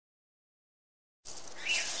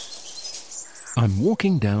I'm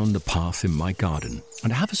walking down the path in my garden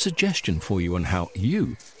and I have a suggestion for you on how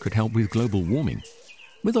you could help with global warming.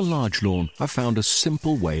 With a large lawn, I found a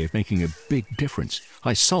simple way of making a big difference.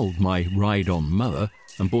 I sold my ride-on mower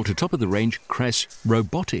and bought a top-of-the-range Cress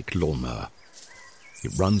robotic lawnmower.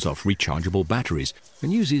 It runs off rechargeable batteries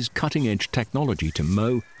and uses cutting-edge technology to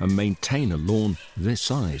mow and maintain a lawn this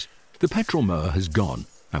size. The petrol mower has gone,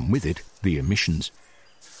 and with it, the emissions.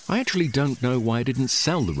 I actually don't know why I didn't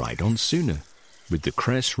sell the ride-on sooner. With the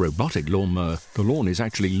Cress robotic lawnmower, the lawn is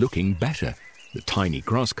actually looking better. The tiny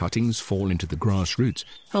grass cuttings fall into the grass roots,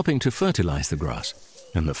 helping to fertilize the grass.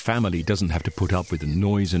 And the family doesn't have to put up with the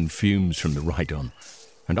noise and fumes from the ride-on.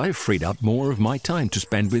 And I've freed up more of my time to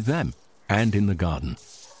spend with them and in the garden.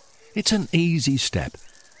 It's an easy step,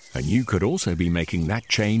 and you could also be making that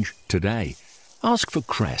change today. Ask for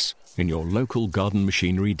Cress in your local garden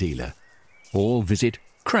machinery dealer, or visit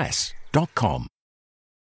cress.com.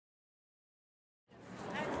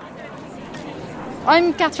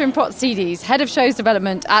 I'm Catherine Pottsides, Head of Shows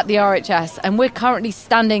Development at the RHS, and we're currently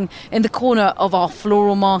standing in the corner of our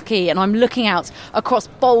floral marquee, and I'm looking out across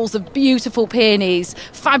bowls of beautiful peonies,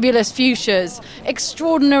 fabulous fuchsias,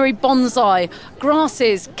 extraordinary bonsai,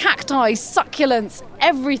 grasses, cacti, succulents,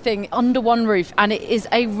 everything under one roof, and it is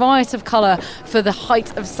a riot of colour for the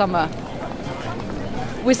height of summer.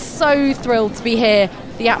 We're so thrilled to be here.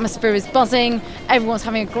 The atmosphere is buzzing, everyone's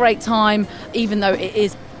having a great time, even though it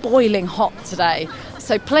is boiling hot today.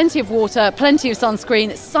 So plenty of water, plenty of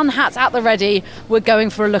sunscreen, sun hats at the ready. We're going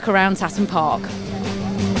for a look around Tatton Park.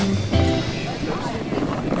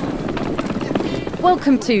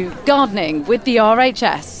 Welcome to Gardening with the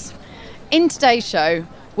RHS. In today's show,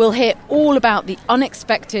 we'll hear all about the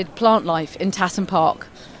unexpected plant life in Tatton Park,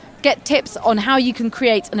 get tips on how you can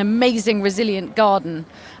create an amazing resilient garden,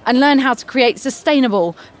 and learn how to create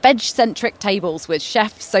sustainable veg-centric tables with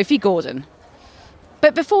Chef Sophie Gordon.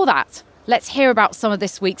 But before that, let's hear about some of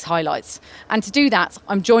this week's highlights. And to do that,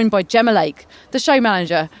 I'm joined by Gemma Lake, the show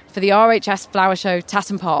manager for the RHS Flower Show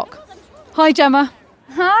Tatton Park. Hi, Gemma.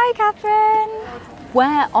 Hi, Catherine.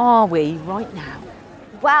 Where are we right now?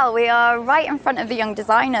 Well, we are right in front of the Young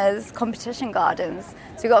Designers competition gardens.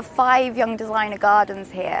 So we've got 5 Young Designer gardens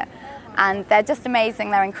here. And they're just amazing,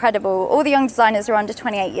 they're incredible. All the young designers are under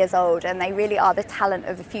 28 years old, and they really are the talent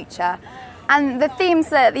of the future. And the themes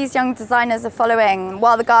that these young designers are following,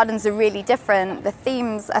 while the gardens are really different, the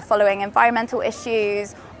themes are following environmental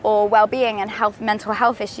issues or well-being and mental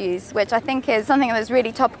health issues, which I think is something that's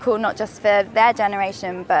really topical, not just for their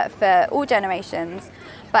generation, but for all generations.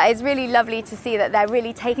 But it's really lovely to see that they're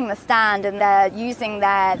really taking the stand and they're using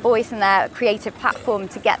their voice and their creative platform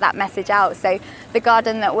to get that message out. So the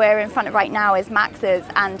garden that we're in front of right now is Max's,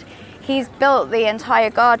 and he's built the entire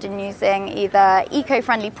garden using either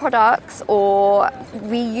eco-friendly products or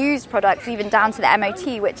reused products, even down to the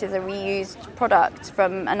MOT, which is a reused product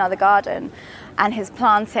from another garden. And his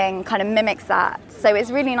planting kind of mimics that. So it's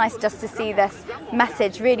really nice just to see this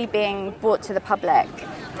message really being brought to the public.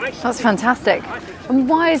 That's fantastic. And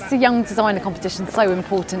why is the Young Designer competition so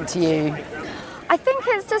important to you? I think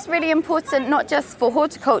it's just really important, not just for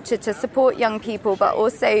horticulture to support young people, but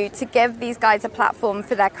also to give these guys a platform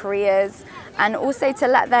for their careers and also to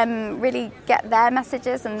let them really get their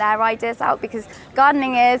messages and their ideas out, because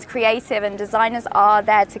gardening is creative and designers are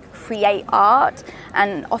there to create art,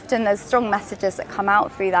 and often there's strong messages that come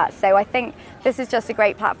out through that. So I think this is just a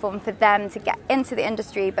great platform for them to get into the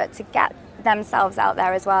industry, but to get themselves out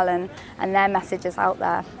there as well and their messages out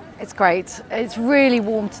there. It's great. It's really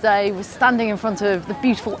warm today. We're standing in front of the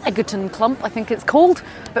beautiful Egerton Clump, I think it's called.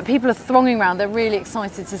 But people are thronging around. They're really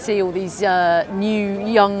excited to see all these new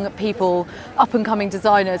young people, up-and-coming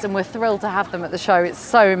designers, and we're thrilled to have them at the show. It's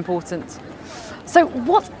so important. So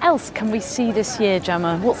what else can we see this year,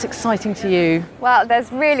 Gemma? What's exciting to you? Well,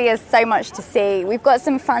 there's really is so much to see. We've got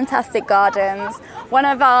some fantastic gardens. One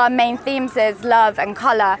of our main themes is love and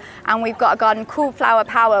colour, and we've got a garden called Flower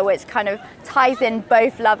Power, which kind of ties in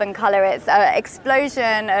both love and colour. It's an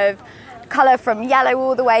explosion of colour from yellow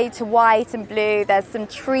all the way to white and blue. There's some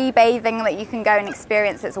tree bathing that you can go and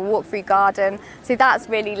experience. It's a walk-through garden, so that's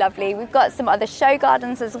really lovely. We've got some other show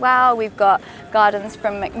gardens as well. We've got gardens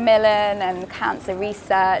from Macmillan and Cancer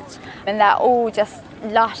Research, and they're all just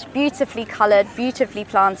lush, beautifully coloured, beautifully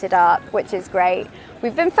planted up, which is great.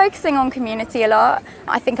 We've been focusing on community a lot.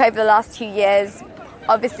 I think over the last 2 years,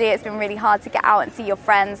 Obviously, it's been really hard to get out and see your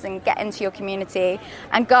friends and get into your community.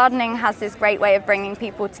 And gardening has this great way of bringing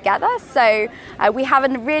people together. So we have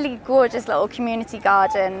a really gorgeous little community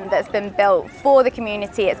garden that's been built for the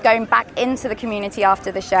community. It's going back into the community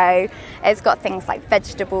after the show. It's got things like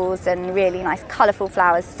vegetables and really nice colourful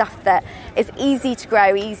flowers, stuff that is easy to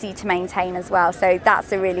grow, easy to maintain as well. So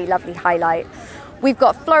that's a really lovely highlight. We've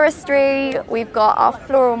got floristry, we've got our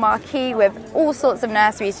floral marquee with all sorts of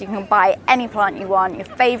nurseries. You can buy any plant you want, your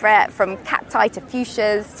favourite, from cacti to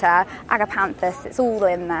fuchsias to agapanthus, it's all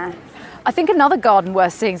in there. I think another garden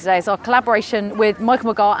worth seeing today is our collaboration with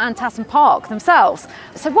Michael McGarr and Tatton Park themselves.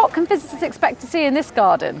 So what can visitors expect to see in this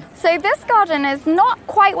garden? So this garden is not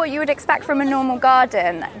quite what you would expect from a normal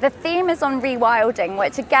garden. The theme is on rewilding,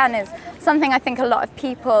 which again is something I think a lot of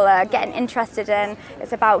people are getting interested in.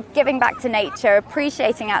 It's about giving back to nature,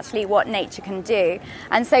 appreciating actually what nature can do.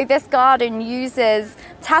 And so this garden uses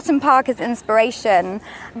Tatton Park as inspiration,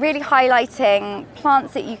 really highlighting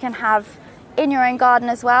plants that you can have in your own garden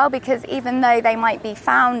as well, because even though they might be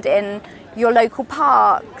found in your local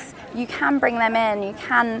parks, you can bring them in, you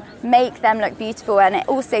can make them look beautiful, and it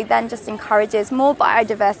also then just encourages more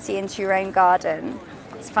biodiversity into your own garden.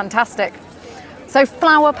 It's fantastic. So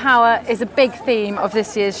flower power is a big theme of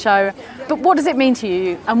this year's show, but what does it mean to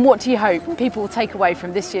you, and what do you hope people will take away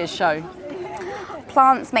from this year's show?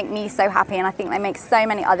 Plants make me so happy, and I think they make so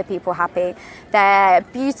many other people happy. They're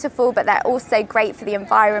beautiful, but they're also great for the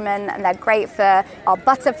environment, and they're great for our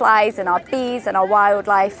butterflies and our bees and our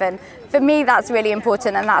wildlife. And for me, that's really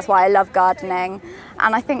important, and that's why I love gardening.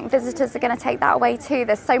 And I think visitors are going to take that away too.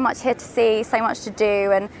 There's so much here to see, so much to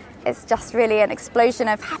do, and it's just really an explosion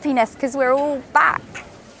of happiness because we're all back.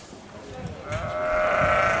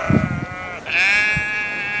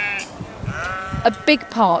 A big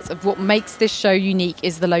part of what makes this show unique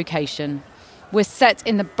is the location. We're set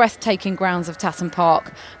in the breathtaking grounds of Tatton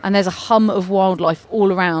Park, and there's a hum of wildlife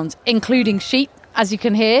all around, including sheep, as you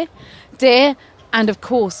can hear, deer, and of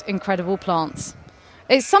course, incredible plants.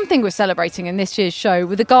 It's something we're celebrating in this year's show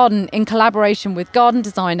with the garden in collaboration with garden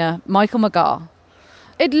designer Michael McGarr.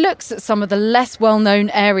 It looks at some of the less well-known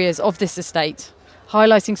areas of this estate,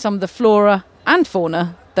 highlighting some of the flora and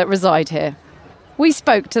fauna that reside here. We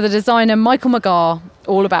spoke to the designer Michael McGarr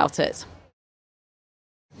all about it.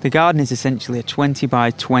 The garden is essentially a 20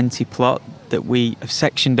 by 20 plot that we have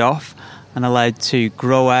sectioned off and allowed to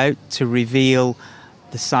grow out to reveal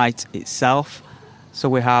the site itself. So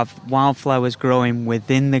we have wildflowers growing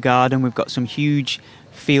within the garden. We've got some huge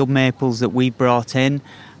field maples that we brought in,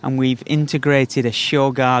 and we've integrated a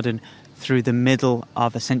show garden through the middle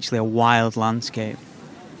of essentially a wild landscape.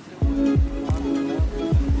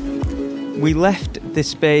 We left the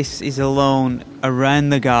spaces alone around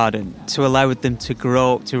the garden to allow them to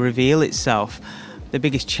grow, to reveal itself. The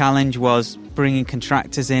biggest challenge was bringing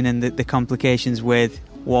contractors in and the complications with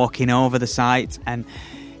walking over the site, and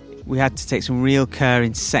we had to take some real care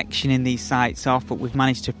in sectioning these sites off, but we've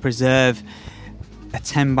managed to preserve a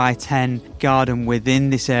 10 by 10 garden within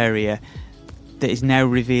this area that is now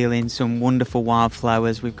revealing some wonderful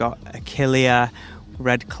wildflowers. We've got achillea,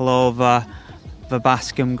 red clover,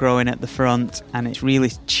 verbascum growing at the front, and it's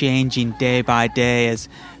really changing day by day, as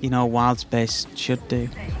you know wild space should do.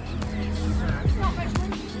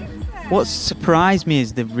 What surprised me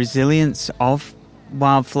is the resilience of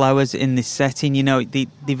wildflowers in this setting. You know, they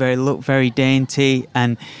look very dainty,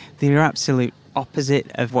 and they're absolute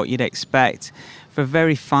opposite of what you'd expect. For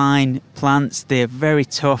very fine plants, they're very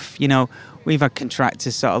tough. You know, we've had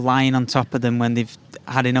contractors sort of lying on top of them when they've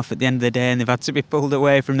had enough at the end of the day and they've had to be pulled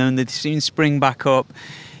away from them, and they soon spring back up,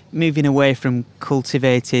 moving away from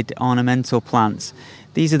cultivated ornamental plants.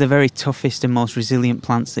 These are the very toughest and most resilient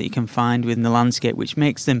plants that you can find within the landscape, which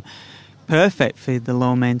makes them perfect for the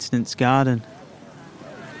low maintenance garden.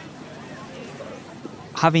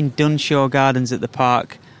 Having done show gardens at the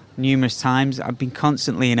park numerous times, I've been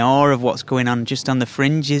constantly in awe of what's going on just on the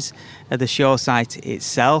fringes of the show site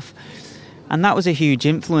itself. And that was a huge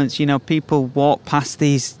influence. You know, people walk past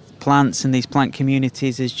these plants and these plant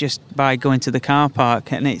communities as just by going to the car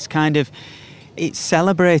park, and it's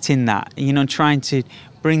celebrating that, you know, trying to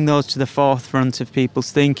bring those to the forefront of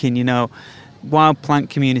people's thinking. You know, wild plant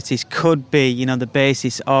communities could be, you know, the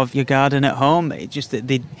basis of your garden at home. It's just that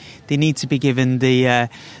they need to be given the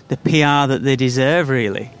PR that they deserve,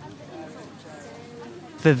 really.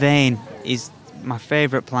 Vervain is my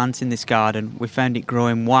favourite plant in this garden. We found it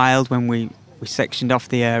growing wild when we sectioned off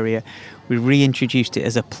the area. We reintroduced it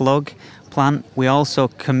as a plug plant. We also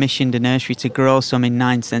commissioned a nursery to grow some in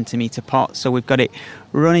 9 centimetre pots, so we've got it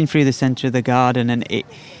running through the centre of the garden, and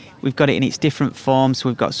we've got it in its different forms. So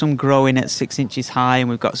we've got some growing at 6 inches high, and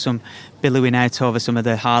we've got some billowing out over some of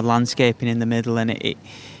the hard landscaping in the middle, and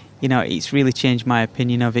it's really changed my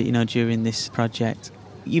opinion of it, during this project.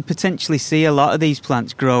 You potentially see a lot of these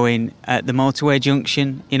plants growing at the motorway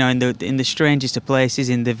junction, in the strangest of places,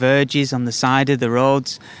 in the verges on the side of the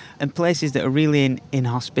roads, and places that are really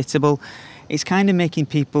inhospitable. It's kind of making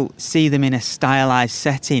people see them in a stylised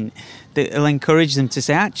setting that will encourage them to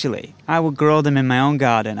say, actually, I will grow them in my own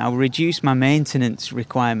garden. I will reduce my maintenance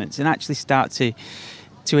requirements and actually start to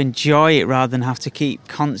enjoy it rather than have to keep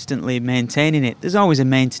constantly maintaining it. There's always a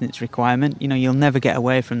maintenance requirement. You'll never get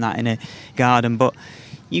away from that in a garden, but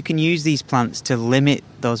you can use these plants to limit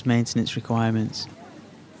those maintenance requirements.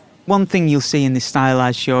 One thing you'll see in the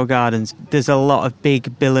stylised show gardens, there's a lot of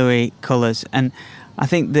big billowy colours, and I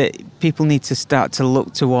think that people need to start to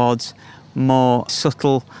look towards more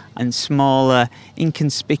subtle and smaller,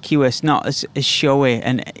 inconspicuous, not as showy,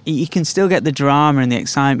 and you can still get the drama and the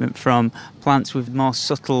excitement from plants with more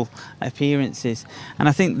subtle appearances. And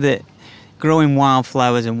I think that growing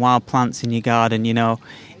wildflowers and wild plants in your garden,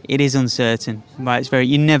 it is uncertain, but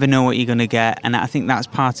you never know what you're going to get, and I think that's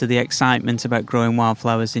part of the excitement about growing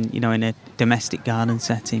wildflowers in a domestic garden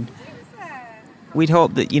setting. We'd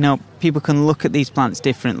hope that people can look at these plants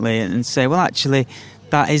differently and say, well, actually,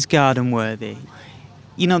 that is garden worthy.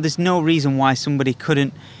 There's no reason why somebody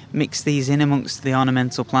couldn't mix these in amongst the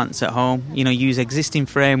ornamental plants at home. Use existing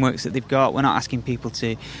frameworks that they've got. We're not asking people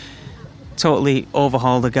to totally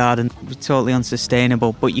overhaul the garden, totally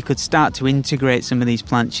unsustainable, but you could start to integrate some of these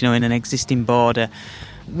plants, in an existing border.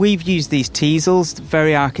 We've used these teasels,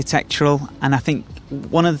 very architectural, and I think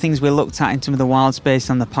one of the things we looked at in some of the wild space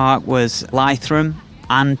on the park was lythrum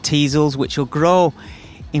and teasels, which will grow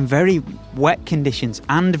in very wet conditions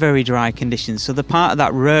and very dry conditions. So they're part of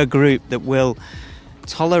that rare group that will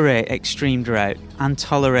tolerate extreme drought and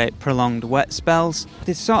tolerate prolonged wet spells.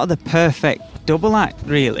 They're sort of the perfect double act,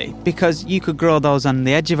 really, because you could grow those on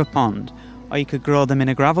the edge of a pond or you could grow them in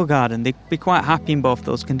a gravel garden. They'd be quite happy in both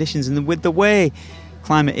those conditions. And with the way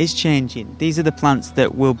climate is changing, these are the plants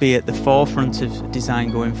that will be at the forefront of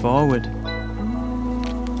design going forward.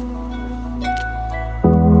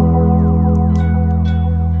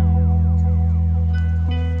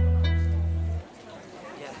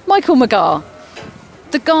 Michael McGarr,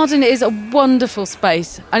 the garden is a wonderful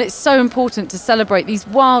space, and it's so important to celebrate these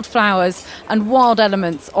wild flowers and wild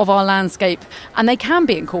elements of our landscape, and they can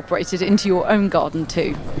be incorporated into your own garden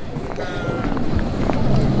too.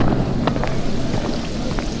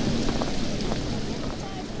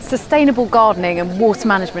 Sustainable gardening and water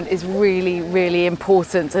management is really, really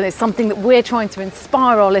important, and it's something that we're trying to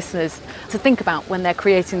inspire our listeners to think about when they're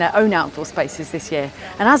creating their own outdoor spaces this year.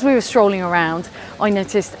 And as we were strolling around, I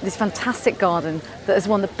noticed this fantastic garden that has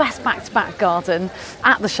won the Best Back-to-Back Garden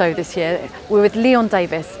at the show this year. We're with Leon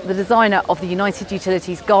Davis, the designer of the United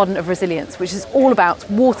Utilities Garden of Resilience, which is all about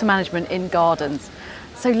water management in gardens.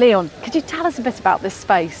 So Leon, could you tell us a bit about this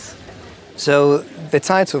space? So the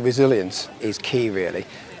title Resilience is key, really.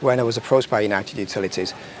 When I was approached by United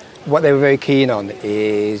Utilities, what they were very keen on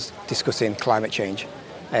is discussing climate change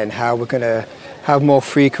and how we're going to have more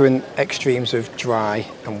frequent extremes of dry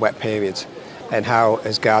and wet periods, and how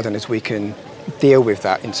as gardeners we can deal with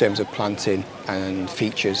that in terms of planting and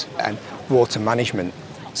features and water management.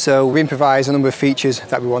 So we improvised a number of features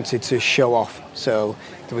that we wanted to show off. So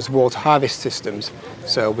there was water harvest systems,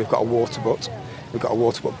 so we've got a water butt, we've got a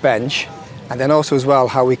water butt bench, and then also as well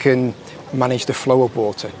how we can manage the flow of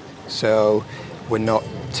water, so we're not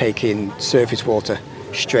taking surface water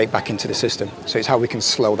straight back into the system. So it's how we can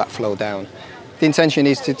slow that flow down. The intention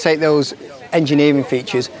is to take those engineering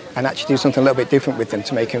features and actually do something a little bit different with them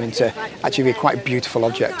to make them into actually quite beautiful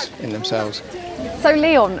objects in themselves. So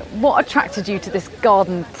Leon, what attracted you to this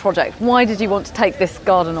garden project? Why did you want to take this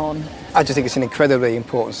garden on? I just think it's an incredibly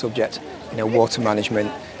important subject, water management,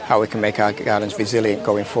 how we can make our gardens resilient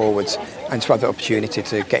going forwards, and to have the opportunity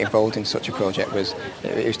to get involved in such a project was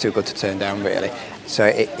too good to turn down, really. So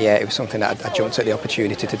it was something that I jumped at the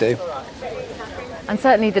opportunity to do. And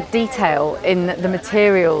certainly the detail in the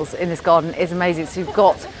materials in this garden is amazing. So you've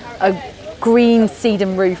got a green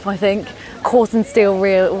sedum roof, I think, cotton steel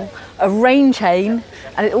reel, a rain chain,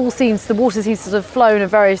 and the water seems to sort of flow in a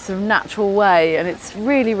very sort of natural way, and it's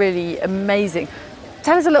really, really amazing.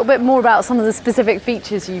 Tell us a little bit more about some of the specific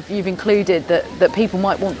features you've included that people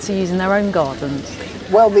might want to use in their own gardens.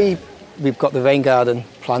 Well, we've got the rain garden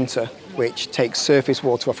planter, which takes surface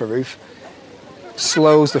water off a roof,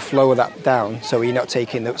 slows the flow of that down, so you're not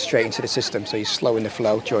taking it straight into the system, so you're slowing the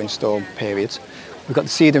flow during storm periods. We've got the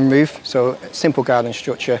sedum roof, so a simple garden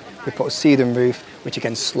structure. We put a sedum roof, which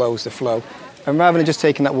again slows the flow. And rather than just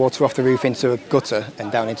taking that water off the roof into a gutter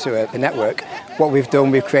and down into a network, what we've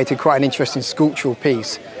done, we've created quite an interesting sculptural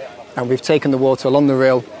piece. And we've taken the water along the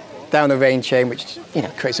rill, down the rain chain, which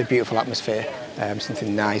creates a beautiful atmosphere,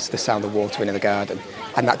 something nice, the sound of water in the garden.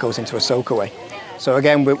 And that goes into a soakaway. So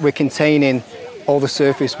again, we're containing all the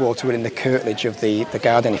surface water within the curtilage of the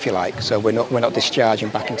garden, if you like. So we're not discharging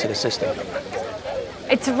back into the system.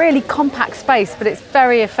 It's a really compact space, but it's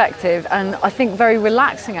very effective and I think very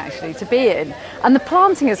relaxing actually to be in. And the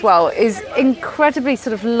planting as well is incredibly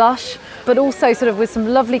sort of lush, but also sort of with some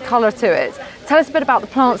lovely colour to it. Tell us a bit about the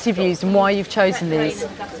plants you've used and why you've chosen these.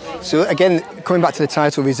 So again, coming back to the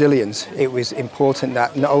title resilience, it was important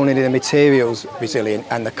that not only are the materials resilient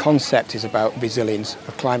and the concept is about resilience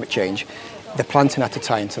of climate change, the planting had to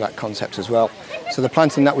tie into that concept as well. So the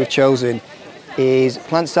planting that we've chosen is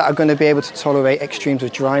plants that are going to be able to tolerate extremes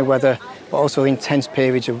of dry weather, but also intense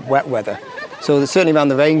periods of wet weather. So certainly around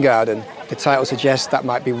the rain garden, the title suggests that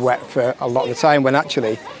might be wet for a lot of the time, when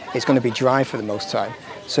actually it's going to be dry for the most time.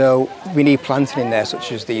 So we need planting in there,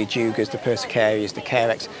 such as the ajugas, the persicarias, the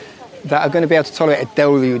carex, that are going to be able to tolerate a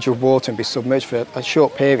deluge of water and be submerged for a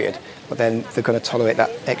short period, but then they're going to tolerate that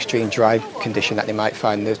extreme dry condition that they might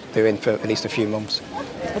find they're in for at least a few months.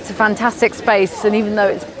 It's a fantastic space, and even though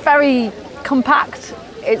it's very compact,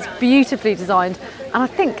 it's beautifully designed, and I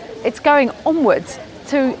think it's going onwards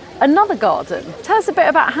to another garden. Tell us a bit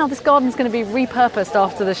about how this garden's going to be repurposed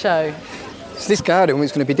after the show. So this garden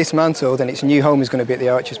is going to be dismantled and its new home is going to be at the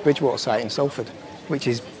RHS Bridgewater site in Salford, which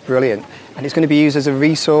is brilliant. And it's going to be used as a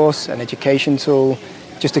resource, an education tool,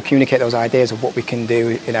 just to communicate those ideas of what we can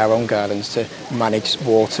do in our own gardens to manage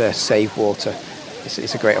water, save water.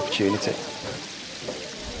 It's a great opportunity.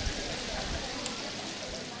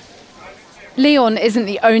 Leon isn't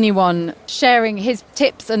the only one sharing his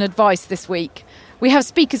tips and advice this week. We have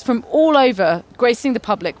speakers from all over gracing the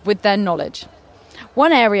public with their knowledge.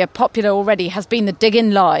 One area popular already has been the Dig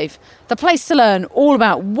In Live, the place to learn all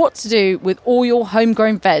about what to do with all your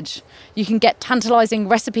homegrown veg. You can get tantalising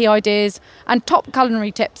recipe ideas and top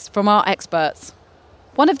culinary tips from our experts.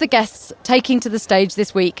 One of the guests taking to the stage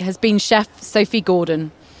this week has been Chef Sophie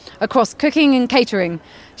Gordon. Across cooking and catering,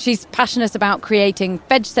 she's passionate about creating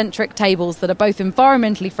veg-centric tables that are both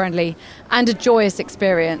environmentally friendly and a joyous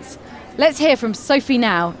experience. Let's hear from Sophie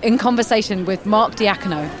now in conversation with Mark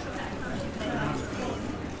Diacono.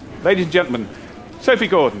 Ladies and gentlemen, Sophie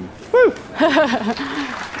Gordon. Woo!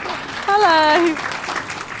 Hello.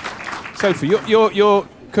 Sophie, you're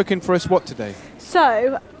cooking for us what today?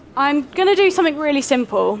 So, I'm going to do something really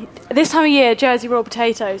simple. This time of year, Jersey Royal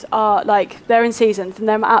potatoes are they're in season and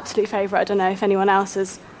they're my absolute favourite. I don't know if anyone else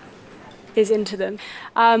is into them.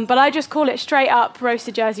 But I just call it straight up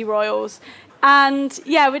roasted Jersey Royals. And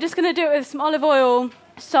yeah, we're just going to do it with some olive oil,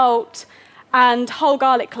 salt and whole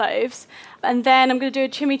garlic cloves. And then I'm going to do a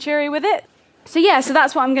chimichurri with it. So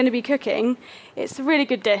that's what I'm going to be cooking. It's a really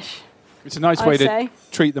good dish. It's a nice way to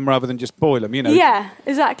treat them rather than just boil them, Yeah,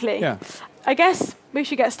 exactly. Yeah. I guess we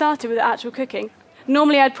should get started with the actual cooking.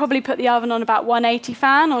 Normally I'd probably put the oven on about 180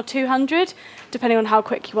 fan or 200, depending on how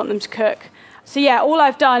quick you want them to cook. So all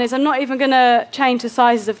I've done is I'm not even going to change the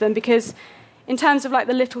sizes of them, because in terms of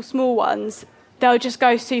the little small ones, they'll just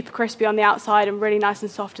go super crispy on the outside and really nice and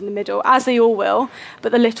soft in the middle, as they all will.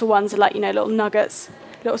 But the little ones are little nuggets,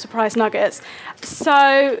 little surprise nuggets.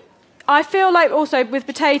 So I feel also with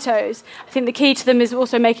potatoes, I think the key to them is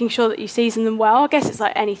also making sure that you season them well. I guess it's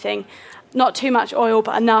like anything. Not too much oil,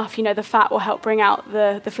 but enough. The fat will help bring out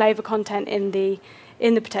the flavour content in the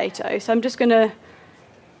potato. So I'm just going to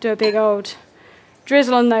do a big old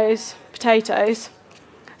drizzle on those potatoes.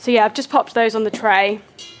 So I've just popped those on the tray.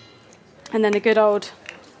 And then a good old...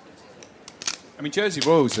 Jersey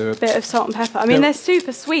Royals are... bit of salt and pepper. They're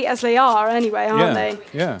super sweet as they are anyway, aren't they?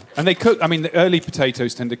 Yeah. And they cook... the early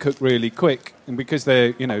potatoes tend to cook really quick. And because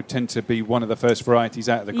they, tend to be one of the first varieties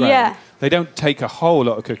out of the ground, they don't take a whole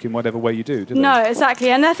lot of cooking whatever way you do they? No, exactly.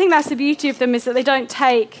 And I think that's the beauty of them, is that they don't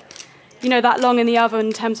take, that long in the oven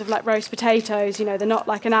in terms of roast potatoes. They're not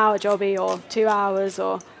an hour jobby or 2 hours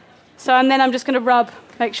or... So, and then I'm just going to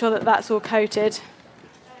make sure that that's all coated.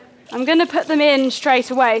 I'm going to put them in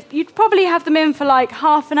straight away. You'd probably have them in for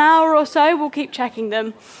half an hour or so. We'll keep checking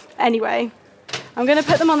them. Anyway, I'm going to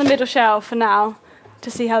put them on the middle shelf for now to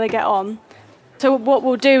see how they get on. So what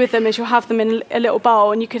we'll do with them is you'll have them in a little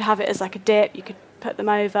bowl, and you could have it as a dip. You could put them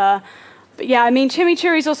over. But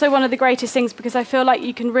chimichurri is also one of the greatest things, because I feel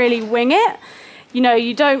you can really wing it.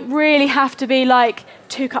 You don't really have to be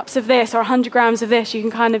 2 cups of this or 100 grams of this. You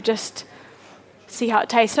can kind of just... see how it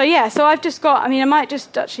tastes. So I've just got, I might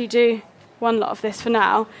just actually do one lot of this for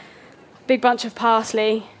now. Big bunch of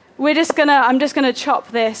parsley. I'm just gonna chop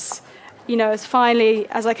this, as finely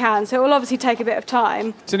as I can. So it will obviously take a bit of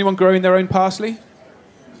time. Is anyone growing their own parsley?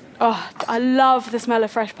 Oh, I love the smell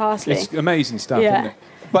of fresh parsley. It's amazing stuff, isn't it?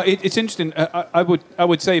 But it's interesting. I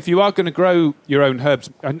would say if you are going to grow your own herbs,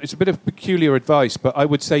 and it's a bit of peculiar advice, but I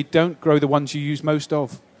would say don't grow the ones you use most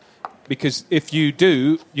of. Because if you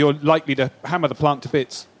do, you're likely to hammer the plant to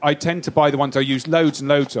bits. I tend to buy the ones I use loads and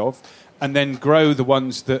loads of, and then grow the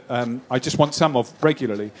ones that I just want some of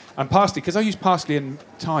regularly. And parsley, because I use parsley in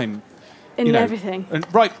thyme. In everything. And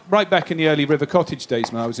right back in the early River Cottage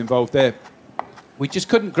days when I was involved there, we just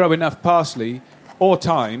couldn't grow enough parsley or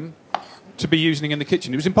thyme to be using in the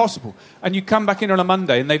kitchen. It was impossible. And you come back in on a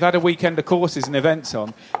Monday and they've had a weekend of courses and events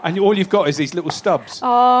on, and all you've got is these little stubs.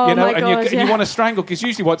 Oh, my God, and you want to strangle, because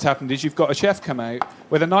usually what's happened is you've got a chef come out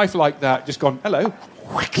with a knife like that, just gone, hello,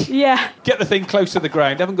 yeah, get the thing close to the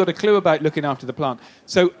ground, haven't got a clue about looking after the plant.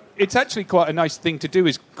 So it's actually quite a nice thing to do,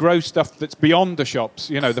 is grow stuff that's beyond the shops,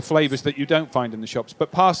 the flavours that you don't find in the shops.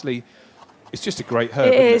 But parsley, it's just a great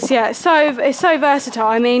herb. It is, yeah. It's so versatile.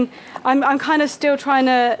 I mean, I'm kind of still trying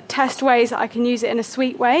to test ways that I can use it in a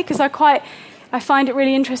sweet way, because I find it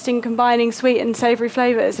really interesting combining sweet and savoury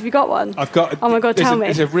flavours. Have you got one? I've got. Oh my God, tell me.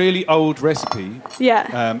 It's a really old recipe.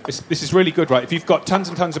 Yeah. This is really good, right? If you've got tons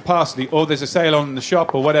and tons of parsley, or there's a sale on in the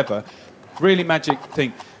shop or whatever, really magic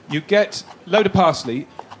thing. You get a load of parsley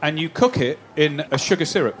and you cook it in a sugar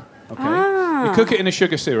syrup. Okay. You cook it in a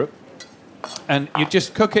sugar syrup, and you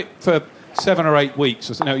just cook it for 7 or 8 weeks,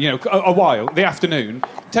 or a while, the afternoon.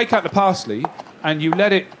 Take out the parsley and you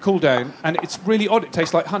let it cool down, and it's really odd. It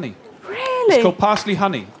tastes like honey. Really? It's called parsley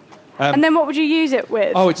honey. And then what would you use it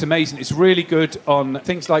with? Oh, it's amazing. It's really good on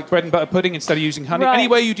things like bread and butter pudding instead of using honey. Any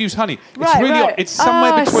way you'd use honey. It's really odd. It's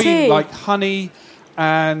somewhere between like honey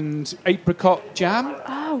and apricot jam.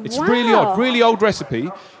 Oh, it's really odd, really old recipe.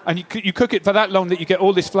 And you cook it for that long that you get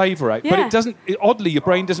all this flavour out. Yeah. But it doesn't, oddly, your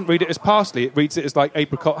brain doesn't read it as parsley. It reads it as like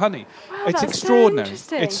apricot honey. Wow, it's that's extraordinary.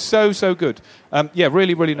 So it's so good.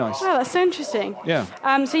 Really, really nice. Wow, that's so interesting. Yeah.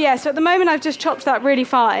 So at the moment I've just chopped that really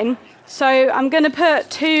fine. So I'm going to put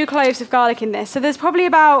 2 cloves of garlic in this. So there's probably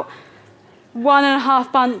about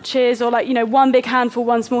 1.5 bunches, or 1 big handful,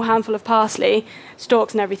 1 small handful of parsley,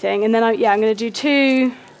 stalks and everything. And then I'm going to do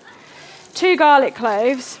two garlic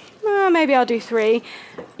cloves. Maybe I'll do 3.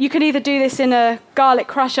 You could either do this in a garlic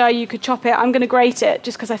crusher, you could chop it. I'm going to grate it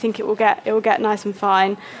just because I think it will get nice and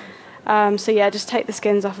fine. Just take the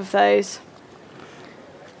skins off of those.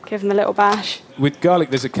 Give them a little bash. With garlic,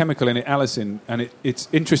 there's a chemical in it, allicin, and it's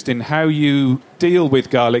interesting how you deal with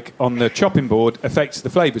garlic on the chopping board affects the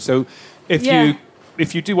flavour. So if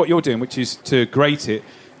you do what you're doing, which is to grate it,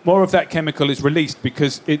 more of that chemical is released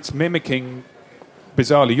because it's mimicking.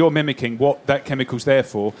 Bizarrely, you're mimicking what that chemical's there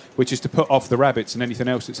for, which is to put off the rabbits and anything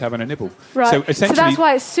else that's having a nibble. Right. So essentially, that's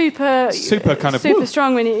why it's super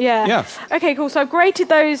strong when Yeah. Okay, cool. So I've grated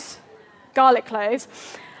those garlic cloves.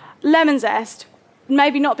 Lemon zest.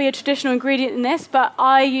 Maybe not be a traditional ingredient in this, but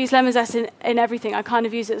I use lemon zest in everything. I kind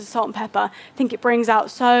of use it as salt and pepper. I think it brings out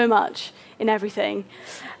so much in everything.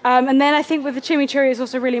 And then I think with the chimichurri, it's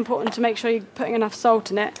also really important to make sure you're putting enough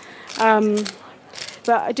salt in it.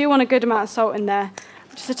 But I do want a good amount of salt in there.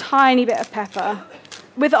 Just a tiny bit of pepper.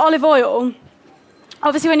 With olive oil,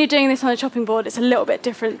 obviously when you're doing this on a chopping board, it's a little bit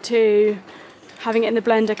different to having it in the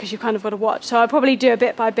blender because you've kind of got to watch. So I'll probably do a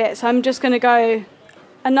bit by bit. So I'm just going to go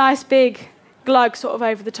a nice big glug sort of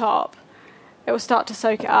over the top. It will start to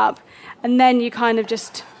soak it up. And then you kind of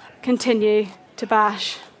just continue to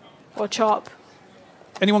bash or chop.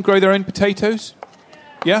 Anyone grow their own potatoes?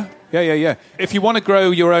 Yeah? Yeah. If you want to grow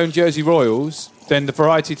your own Jersey Royals, then the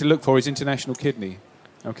variety to look for is International Kidney.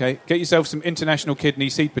 Okay? Get yourself some International Kidney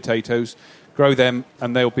seed potatoes, grow them,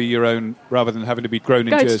 and they'll be your own rather than having to be grown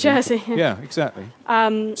in Jersey. Go to Jersey. Yeah, exactly.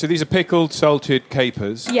 So these are pickled, salted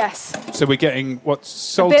capers. Yes. So we're getting, what,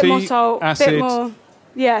 salty, a bit more salt, acid? A bit more.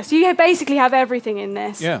 Yeah, so you basically have everything in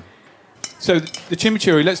this. Yeah. So the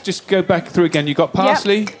chimichurri, let's just go back through again. You've got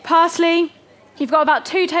parsley. Yep. Parsley. You've got about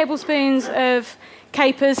 2 tablespoons of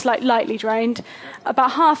capers, like lightly drained,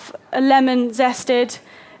 about half a lemon zested,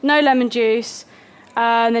 no lemon juice,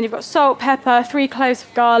 and then you've got salt, pepper, 3 cloves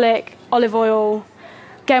of garlic, olive oil.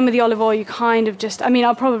 Again, with the olive oil, you kind of just,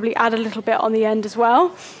 I'll probably add a little bit on the end as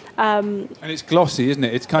well. And it's glossy, isn't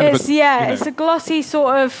it? It's kind of it's a glossy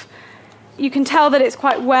sort of, you can tell that it's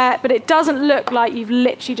quite wet, but it doesn't look like you've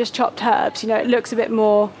literally just chopped herbs. It looks a bit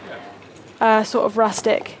more sort of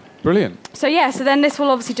rustic. Brilliant. So then this will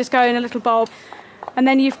obviously just go in a little bowl. And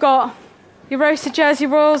then you've got your roasted Jersey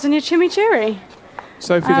Royals and your chimichurri.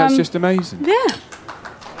 Sophie, that's just amazing. Yeah.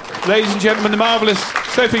 Ladies and gentlemen, the marvellous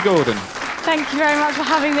Sophie Gordon. Thank you very much for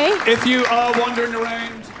having me. If you are wandering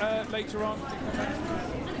around later on...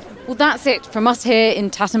 Well, that's it from us here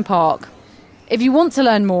in Tatton Park. If you want to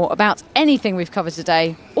learn more about anything we've covered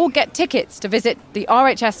today or get tickets to visit the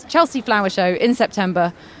RHS Chelsea Flower Show in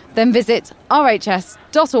September, then visit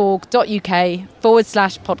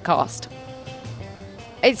rhs.org.uk/podcast.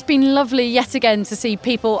 It's been lovely yet again to see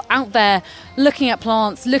people out there looking at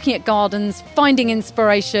plants, looking at gardens, finding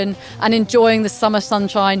inspiration and enjoying the summer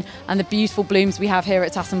sunshine and the beautiful blooms we have here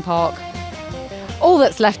at Tatton Park. All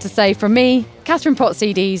that's left to say from me, Catherine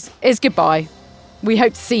Potsidis, is goodbye. We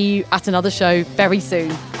hope to see you at another show very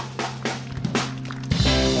soon.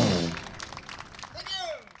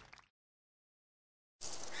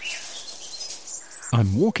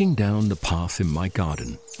 I'm walking down the path in my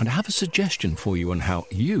garden and I have a suggestion for you on how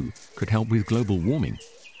you could help with global warming.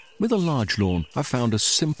 With a large lawn, I found a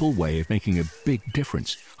simple way of making a big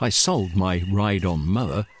difference. I sold my ride-on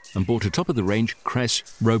mower and bought a top-of-the-range Cress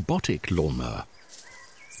robotic lawnmower.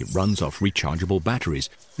 It runs off rechargeable batteries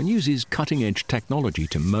and uses cutting-edge technology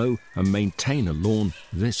to mow and maintain a lawn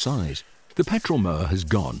this size. The petrol mower has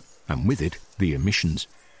gone, and with it, the emissions.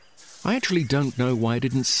 I actually don't know why I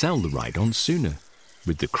didn't sell the ride-on sooner.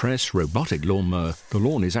 With the Cress robotic lawnmower, the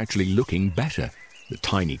lawn is actually looking better. The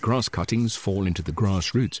tiny grass cuttings fall into the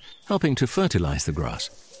grass roots, helping to fertilize the grass.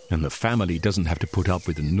 And the family doesn't have to put up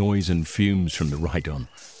with the noise and fumes from the ride-on.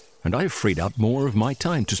 And I've freed up more of my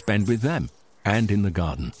time to spend with them and in the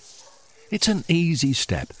garden. It's an easy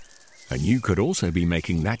step, and you could also be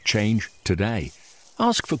making that change today.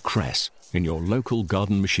 Ask for Cress in your local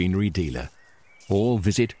garden machinery dealer, or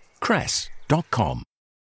visit cress.com.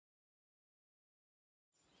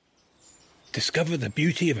 Discover the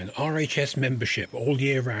beauty of an RHS membership all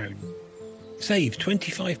year round. Save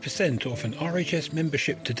 25% off an RHS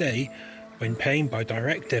membership today when paying by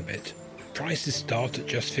direct debit. Prices start at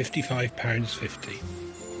just £55.50.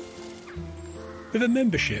 With a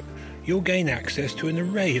membership, you'll gain access to an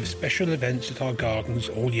array of special events at our gardens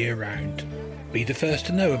all year round. Be the first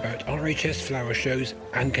to know about RHS flower shows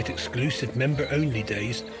and get exclusive member-only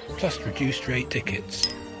days, plus reduced rate tickets.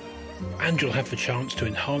 And you'll have the chance to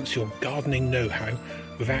enhance your gardening know-how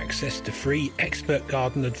with access to free expert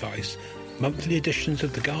garden advice, monthly editions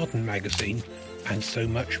of the Garden magazine, and so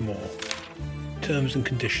much more. Terms and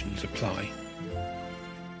conditions apply.